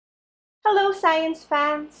Hello science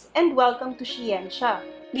fans, and welcome to SHE-ensya.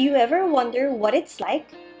 Do you ever wonder what it's like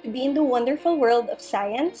to be in the wonderful world of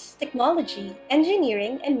science, technology,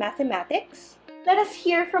 engineering, and mathematics? Let us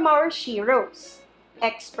hear from our SHEros,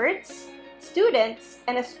 experts, students,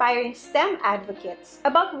 and aspiring STEM advocates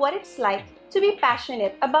about what it's like to be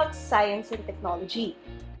passionate about science and technology.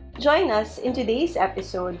 Join us in today's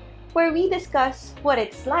episode where we discuss what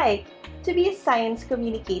it's like to be a science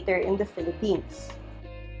communicator in the Philippines.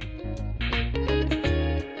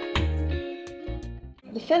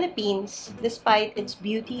 The Philippines, despite its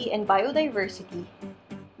beauty and biodiversity,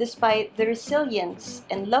 despite the resilience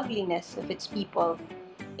and loveliness of its people,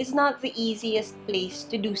 is not the easiest place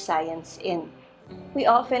to do science in. We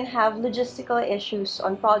often have logistical issues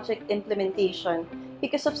on project implementation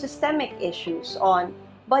because of systemic issues on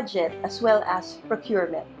budget as well as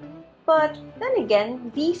procurement. But then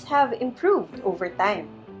again, these have improved over time.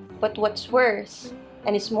 But what's worse,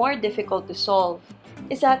 and is more difficult to solve,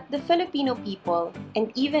 is that the Filipino people,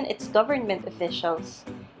 and even its government officials,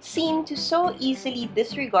 seem to so easily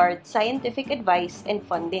disregard scientific advice and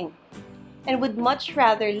funding, and would much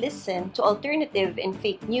rather listen to alternative and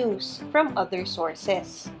fake news from other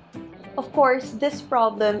sources. Of course, this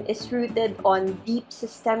problem is rooted on deep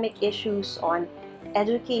systemic issues on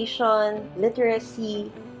education,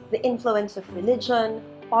 literacy, the influence of religion,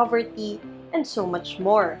 poverty, and so much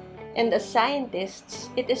more. And as scientists,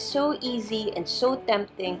 it is so easy and so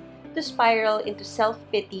tempting to spiral into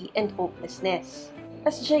self-pity and hopelessness.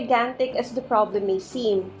 As gigantic as the problem may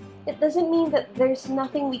seem, it doesn't mean that there's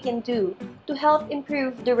nothing we can do to help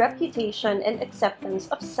improve the reputation and acceptance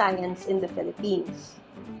of science in the Philippines.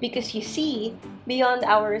 Because you see, beyond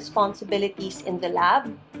our responsibilities in the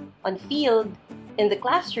lab, on field, in the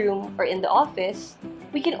classroom, or in the office,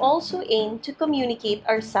 we can also aim to communicate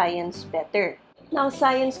our science better. Now,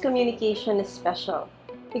 science communication is special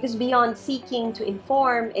because beyond seeking to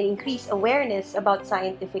inform and increase awareness about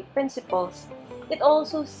scientific principles, it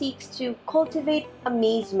also seeks to cultivate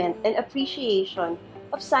amazement and appreciation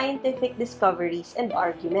of scientific discoveries and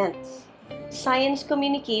arguments. Science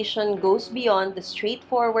communication goes beyond the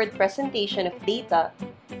straightforward presentation of data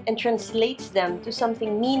and translates them to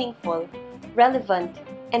something meaningful, relevant,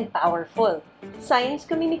 and powerful. Science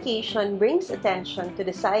communication brings attention to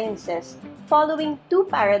the sciences following two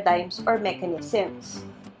paradigms or mechanisms,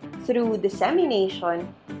 through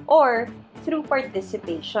dissemination or through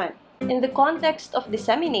participation. In the context of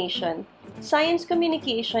dissemination, science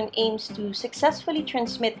communication aims to successfully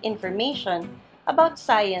transmit information about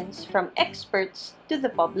science from experts to the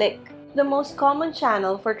public. The most common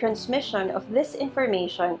channel for transmission of this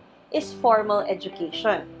information is formal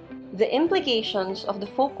education. The implications of the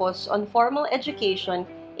focus on formal education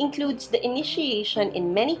includes the initiation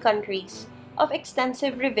in many countries of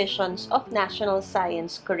extensive revisions of national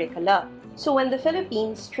science curricula. So when the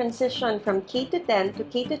Philippines transitioned from K-10 to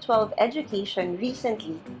K-12 education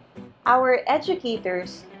recently, our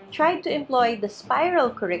educators tried to employ the spiral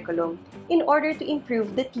curriculum in order to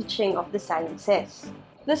improve the teaching of the sciences.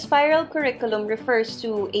 The spiral curriculum refers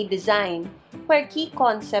to a design where key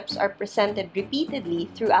concepts are presented repeatedly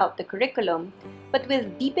throughout the curriculum, but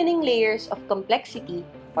with deepening layers of complexity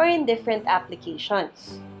or in different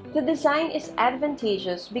applications. The design is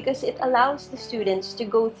advantageous because it allows the students to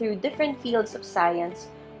go through different fields of science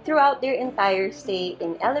throughout their entire stay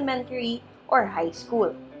in elementary or high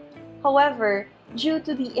school. However, due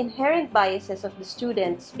to the inherent biases of the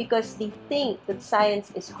students because they think that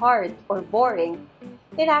science is hard or boring,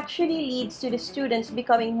 it actually leads to the students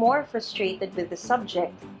becoming more frustrated with the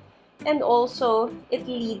subject, and also it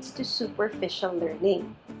leads to superficial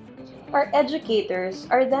learning. Our educators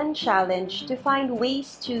are then challenged to find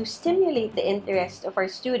ways to stimulate the interest of our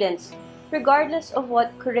students regardless of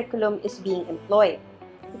what curriculum is being employed.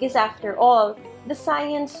 Because after all, the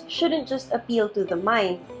science shouldn't just appeal to the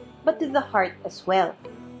mind, but to the heart as well.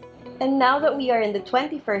 And now that we are in the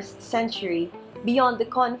 21st century, beyond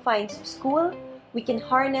the confines of school, we can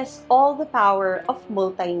harness all the power of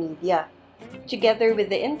multimedia. Together with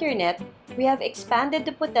the internet, we have expanded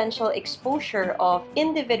the potential exposure of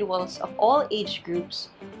individuals of all age groups,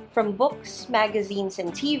 from books, magazines,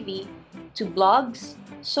 and TV, to blogs,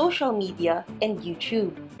 social media, and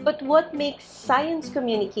YouTube. But what makes science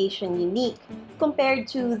communication unique compared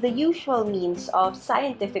to the usual means of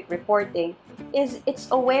scientific reporting is its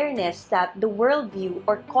awareness that the worldview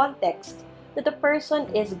or context that a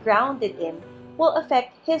person is grounded in will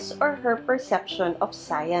affect his or her perception of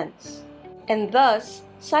science. And thus,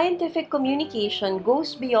 scientific communication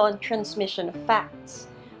goes beyond transmission of facts,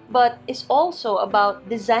 but is also about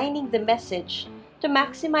designing the message to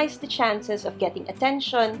maximize the chances of getting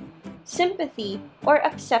attention, sympathy, or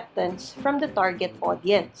acceptance from the target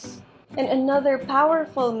audience. And another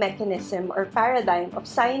powerful mechanism or paradigm of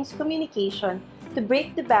science communication to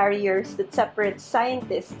break the barriers that separate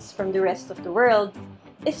scientists from the rest of the world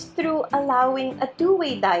is through allowing a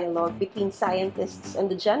two-way dialogue between scientists and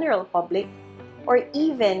the general public, or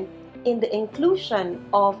even in the inclusion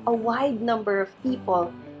of a wide number of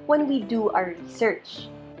people when we do our research.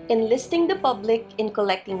 Enlisting the public in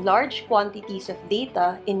collecting large quantities of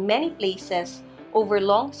data in many places over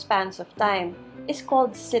long spans of time is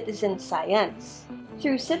called citizen science.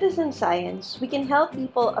 Through citizen science, we can help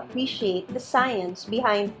people appreciate the science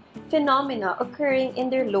behind phenomena occurring in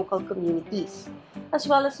their local communities, as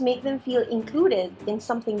well as make them feel included in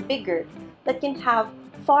something bigger that can have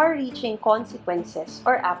far-reaching consequences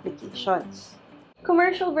or applications.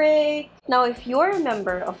 Commercial break! Now, if you're a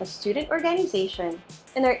member of a student organization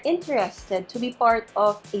and are interested to be part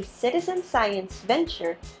of a citizen science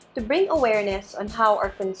venture to bring awareness on how our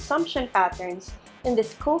consumption patterns in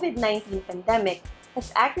this COVID-19 pandemic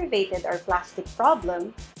has aggravated our plastic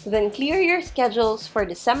problem, then clear your schedules for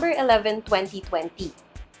December 11, 2020.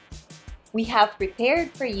 We have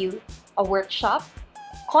prepared for you a workshop,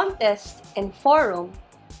 contest, and forum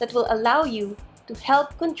that will allow you to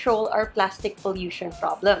help control our plastic pollution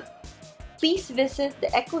problem. Please visit the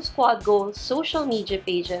Eco Squad Goals social media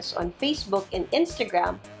pages on Facebook and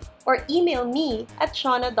Instagram, or email me at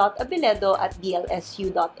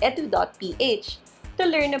shona.abiledo@dlsu.edu.ph to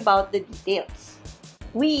learn about the details.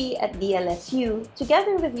 We at DLSU,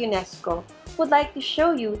 together with UNESCO, would like to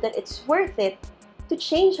show you that it's worth it to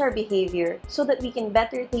change our behavior so that we can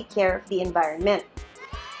better take care of the environment.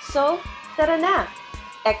 So, tara na!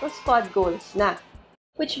 Eco Squad goals na!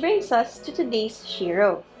 Which brings us to today's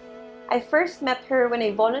SHEro. I first met her when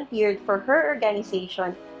I volunteered for her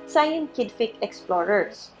organization, Science Kidfic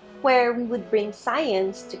Explorers, where we would bring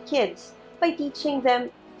science to kids by teaching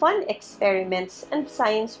them fun experiments and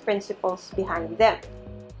science principles behind them.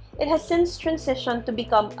 It has since transitioned to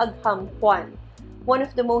become Agham Juan, one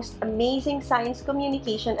of the most amazing science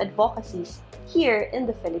communication advocacies here in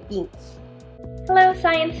the Philippines. Hello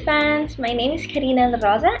science fans! My name is Cari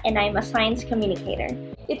Laroza and I'm a science communicator.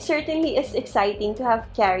 It certainly is exciting to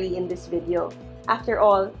have Cari in this video. After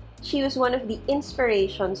all, she was one of the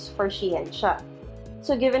inspirations for SHE-ensya.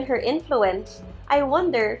 So given her influence, I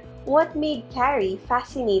wonder what made Cari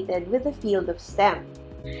fascinated with the field of STEM.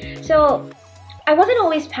 So, I wasn't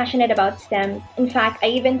always passionate about STEM. In fact, I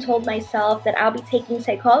even told myself that I'll be taking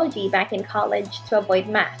psychology back in college to avoid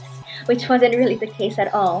maths, which wasn't really the case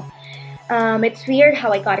at all. It's weird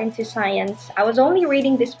how I got into science. I was only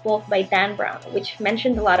reading this book by Dan Brown, which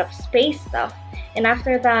mentioned a lot of space stuff. And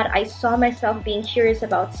after that, I saw myself being curious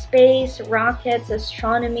about space, rockets,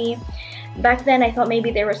 astronomy. Back then, I thought maybe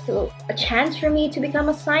there was still a chance for me to become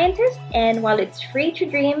a scientist. And while it's free to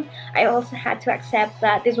dream, I also had to accept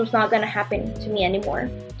that this was not going to happen to me anymore.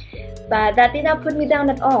 But that did not put me down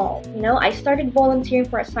at all. I started volunteering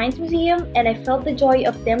for a science museum, and I felt the joy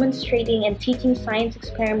of demonstrating and teaching science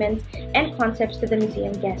experiments and concepts to the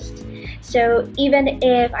museum guests. So even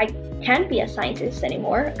if I can't be a scientist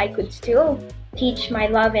anymore, I could still teach my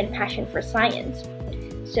love and passion for science.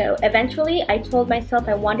 So eventually, I told myself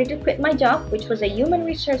I wanted to quit my job, which was a human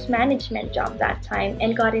resource management job that time,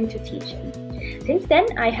 and got into teaching. Since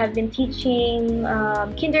then, I have been teaching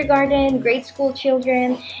kindergarten, grade school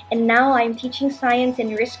children, and now I'm teaching science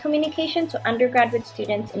and risk communication to undergraduate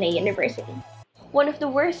students in a university. One of the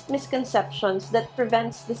worst misconceptions that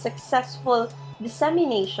prevents the successful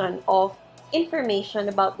dissemination of information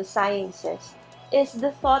about the sciences is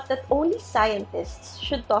the thought that only scientists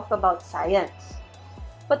should talk about science.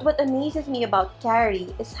 But what amazes me about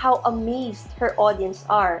Cari is how amazed her audience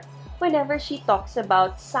are whenever she talks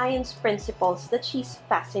about science principles that she's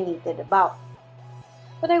fascinated about.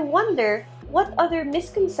 But I wonder what other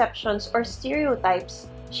misconceptions or stereotypes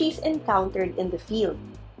she's encountered in the field.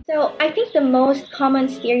 So I think the most common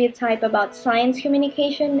stereotype about science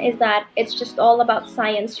communication is that it's just all about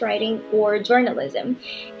science writing or journalism.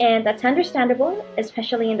 And that's understandable,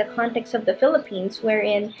 especially in the context of the Philippines,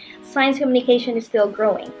 wherein science communication is still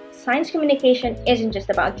growing. Science communication isn't just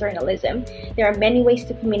about journalism. There are many ways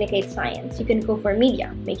to communicate science. You can go for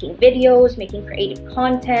media, making videos, making creative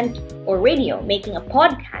content, or radio, making a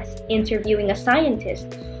podcast, interviewing a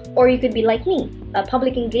scientist. Or you could be like me, a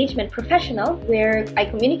public engagement professional where I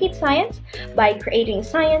communicate science by creating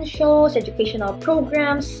science shows, educational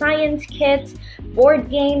programs, science kits, board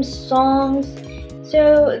games, songs.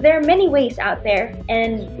 So there are many ways out there,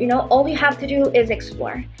 and all you have to do is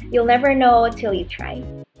explore. You'll never know until you try.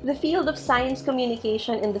 The field of science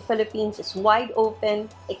communication in the Philippines is wide open,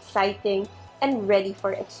 exciting, and ready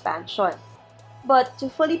for expansion. But to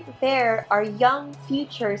fully prepare our young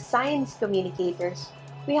future science communicators,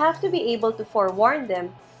 we have to be able to forewarn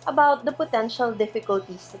them about the potential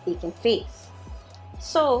difficulties that they can face.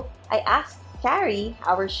 So, I asked Cari,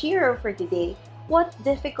 our SHEro for today, what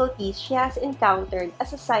difficulties she has encountered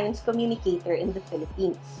as a science communicator in the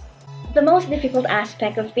Philippines. The most difficult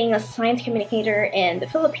aspect of being a science communicator in the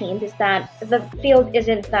Philippines is that the field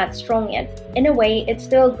isn't that strong yet. In a way, it's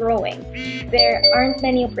still growing. There aren't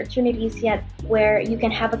many opportunities yet where you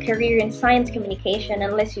can have a career in science communication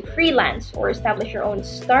unless you freelance or establish your own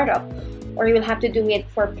startup, or you will have to do it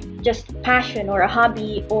for just passion or a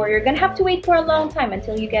hobby, or you're gonna have to wait for a long time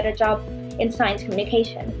until you get a job in science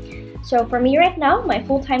communication. So for me right now, my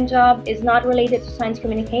full-time job is not related to science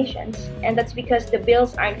communications, and that's because the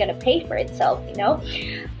bills aren't gonna pay for itself, you know?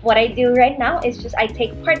 What I do right now is just I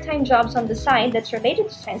take part-time jobs on the side that's related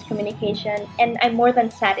to science communication, and I'm more than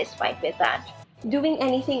satisfied with that. Doing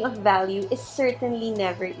anything of value is certainly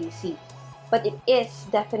never easy, but it is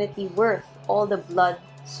definitely worth all the blood,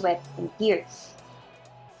 sweat, and tears.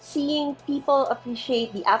 Seeing people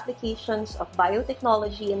appreciate the applications of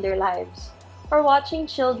biotechnology in their lives, or watching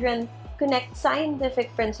children connect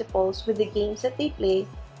scientific principles with the games that they play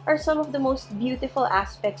are some of the most beautiful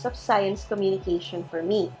aspects of science communication for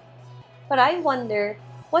me. But I wonder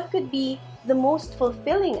what could be the most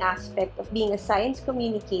fulfilling aspect of being a science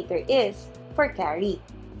communicator is for Cari.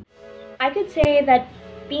 I could say that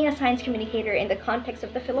being a science communicator in the context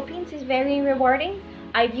of the Philippines is very rewarding.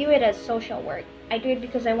 I view it as social work. I do it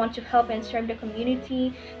because I want to help and serve the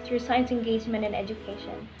community through science engagement and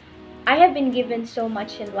education. I have been given so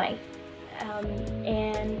much in life,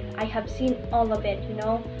 and I have seen all of it, you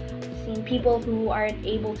know. I've seen people who aren't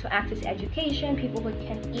able to access education, people who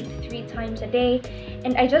can eat 3 times a day,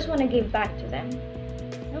 and I just want to give back to them.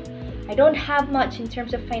 You know? I don't have much in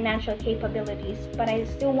terms of financial capabilities, but I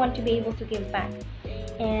still want to be able to give back.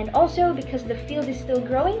 And also, because the field is still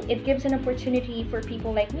growing, it gives an opportunity for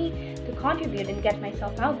people like me to contribute and get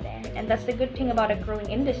myself out there. And that's the good thing about a growing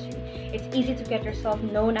industry. It's easy to get yourself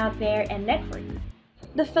known out there and network.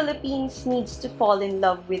 The Philippines needs to fall in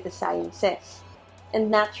love with the sciences.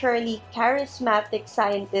 And naturally, charismatic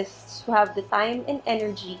scientists who have the time and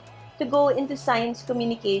energy to go into science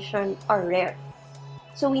communication are rare.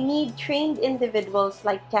 So we need trained individuals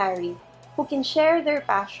like Cari who can share their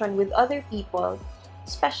passion with other people,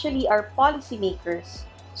 especially our policymakers,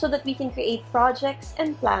 so that we can create projects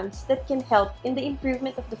and plans that can help in the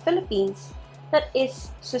improvement of the Philippines that is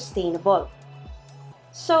sustainable.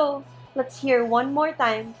 So, let's hear one more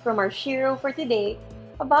time from our SHEro for today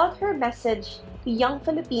about her message to young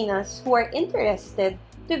Filipinas who are interested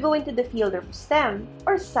to go into the field of STEM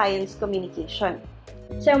or science communication.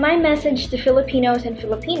 So my message to Filipinos and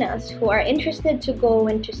Filipinas who are interested to go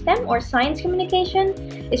into STEM or science communication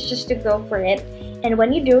is just to go for it. And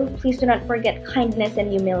when you do, please do not forget kindness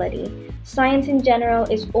and humility. Science in general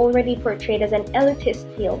is already portrayed as an elitist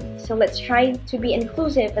field, so let's try to be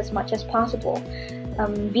inclusive as much as possible.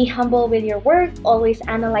 Be humble with your work, always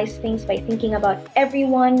analyze things by thinking about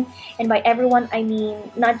everyone, and by everyone I mean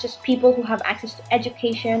not just people who have access to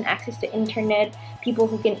education, access to internet, people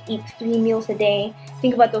who can eat 3 meals a day.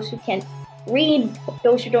 Think about those who can't read,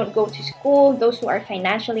 those who don't go to school, those who are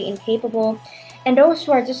financially incapable, and those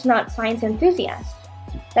who are just not science enthusiasts.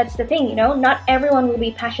 That's the thing, you know, not everyone will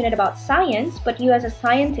be passionate about science, but you as a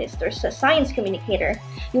scientist or a science communicator,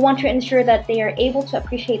 you want to ensure that they are able to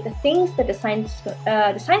appreciate the things that the science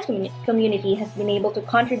community has been able to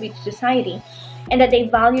contribute to society, and that they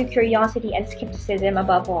value curiosity and skepticism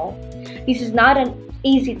above all. This is not an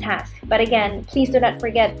easy task, but again, please do not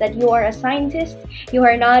forget that you are a scientist, you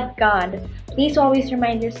are not God. Please always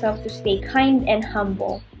remind yourself to stay kind and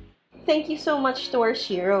humble. Thank you so much to our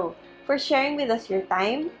SHEro for sharing with us your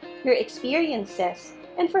time, your experiences,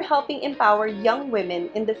 and for helping empower young women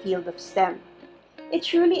in the field of STEM. It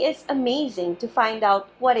truly is amazing to find out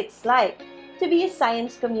what it's like to be a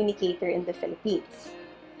science communicator in the Philippines.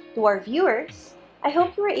 To our viewers, I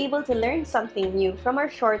hope you were able to learn something new from our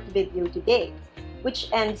short video today, which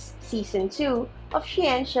ends Season 2 of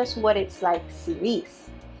SHE-ensya's What It's Like series.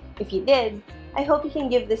 If you did, I hope you can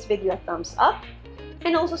give this video a thumbs up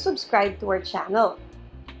and also subscribe to our channel.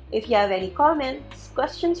 If you have any comments,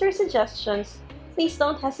 questions, or suggestions, please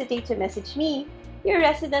don't hesitate to message me, your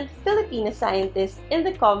resident Filipino scientist, in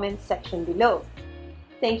the comments section below.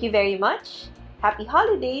 Thank you very much, happy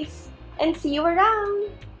holidays, and see you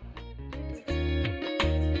around!